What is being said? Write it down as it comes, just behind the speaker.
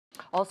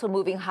Also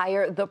moving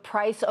higher, the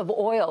price of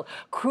oil.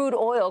 Crude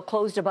oil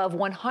closed above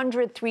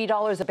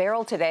 $103 a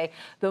barrel today,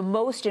 the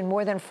most in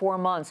more than 4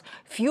 months.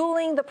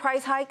 Fueling the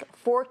price hike,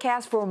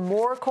 forecast for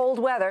more cold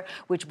weather,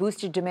 which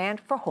boosted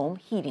demand for home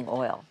heating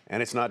oil.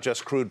 And it's not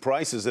just crude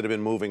prices that have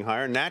been moving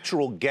higher.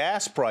 Natural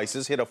gas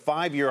prices hit a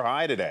 5-year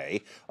high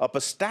today, up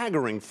a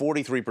staggering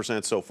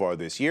 43% so far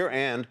this year,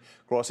 and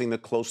crossing the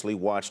closely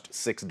watched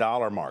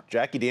 $6 mark.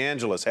 Jackie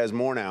DeAngelis has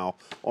more now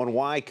on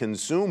why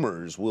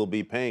consumers will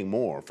be paying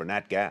more for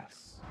nat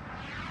gas.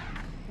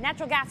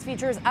 Natural gas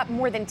futures up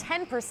more than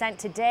 10%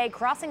 today,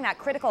 crossing that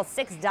critical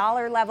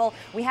 $6 level.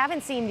 We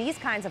haven't seen these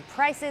kinds of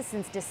prices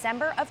since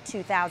December of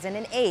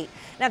 2008.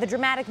 Now, the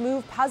dramatic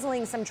move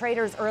puzzling some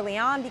traders early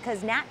on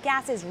because nat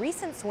gas's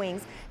recent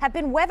swings have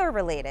been weather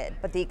related,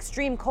 but the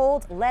extreme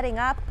cold letting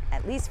up,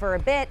 at least for a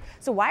bit.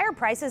 So why are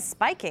prices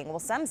spiking? Well,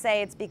 some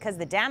say it's because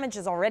the damage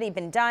has already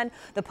been done.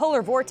 The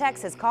polar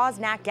vortex has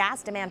caused nat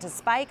gas demand to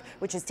spike,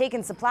 which has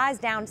taken supplies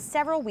down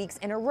several weeks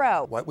in a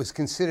row. What was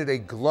considered a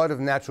glut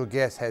of natural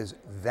gas has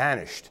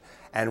vanished.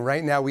 And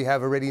right now we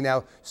have already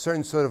now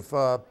certain sort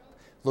of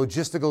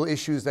logistical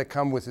issues that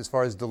come with as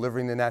far as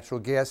delivering the natural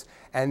gas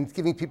and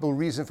giving people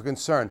reason for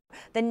concern.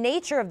 The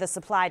nature of the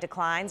supply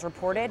declines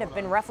reported have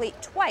been roughly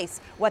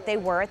twice what they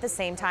were at the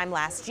same time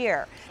last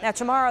year. Now,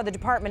 tomorrow, the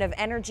Department of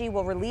Energy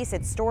will release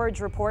its storage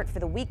report for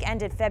the week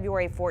ended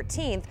February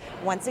 14th.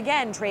 Once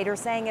again, traders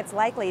saying it's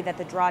likely that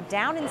the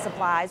drawdown in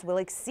supplies will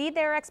exceed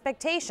their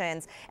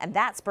expectations, and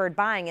that spurred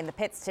buying in the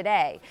pits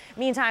today.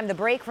 Meantime, the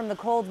break from the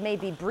cold may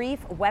be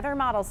brief. Weather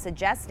models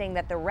suggesting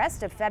that the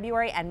rest of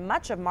February and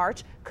much of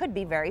March could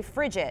be very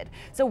frigid.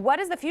 So what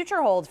does the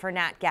future hold for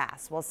nat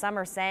gas? Well, some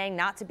are saying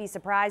not to be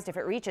surprised if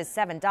it reaches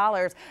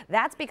 $7.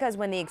 That's because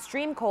when the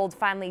extreme cold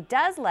finally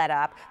does let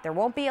up, there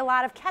won't be a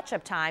lot of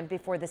catch-up time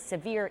before the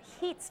severe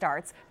heat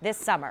starts this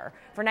summer.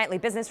 For Nightly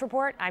Business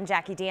Report, I'm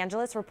Jackie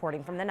DeAngelis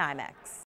reporting from the NYMEX.